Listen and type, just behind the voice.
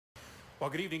Well,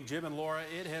 good evening, Jim and Laura.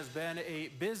 It has been a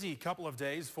busy couple of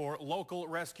days for local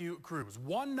rescue crews.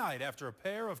 One night after a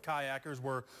pair of kayakers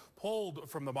were pulled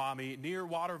from the Maumee near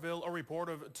Waterville, a report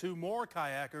of two more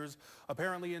kayakers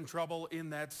apparently in trouble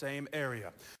in that same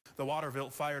area. The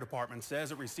Waterville Fire Department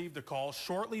says it received a call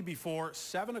shortly before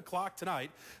 7 o'clock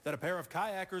tonight that a pair of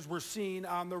kayakers were seen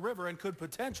on the river and could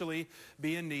potentially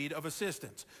be in need of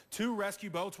assistance. Two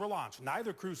rescue boats were launched.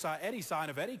 Neither crew saw any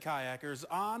sign of any kayakers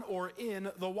on or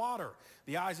in the water.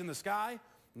 The eyes in the sky?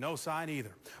 No sign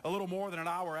either. A little more than an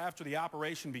hour after the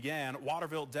operation began,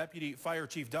 Waterville Deputy Fire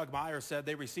Chief Doug Meyer said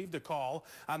they received a call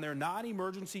on their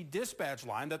non-emergency dispatch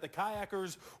line that the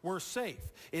kayakers were safe.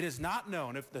 It is not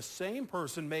known if the same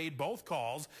person made both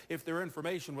calls, if their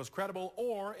information was credible,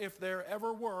 or if there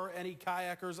ever were any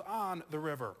kayakers on the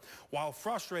river. While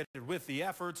frustrated with the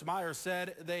efforts, Meyer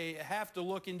said they have to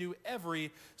look into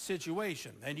every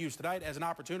situation and use tonight as an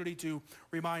opportunity to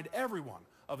remind everyone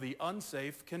of the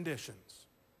unsafe conditions.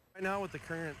 Right now, with the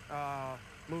current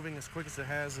moving as quick as it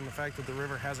has and the fact that the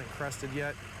river hasn't crested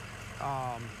yet,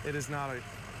 it is not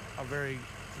a very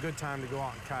good time to go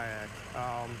out and kayak.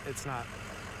 It's not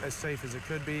as safe as it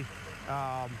could be.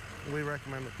 We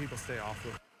recommend that people stay off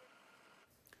of it.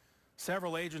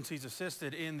 Several agencies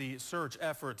assisted in the search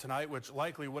effort tonight, which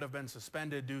likely would have been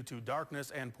suspended due to darkness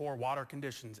and poor water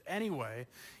conditions anyway,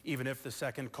 even if the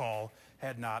second call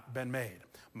had not been made.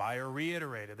 Meyer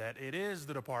reiterated that it is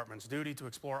the department's duty to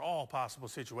explore all possible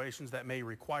situations that may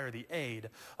require the aid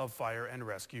of fire and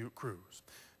rescue crews.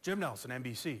 Jim Nelson,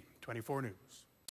 NBC 24 News.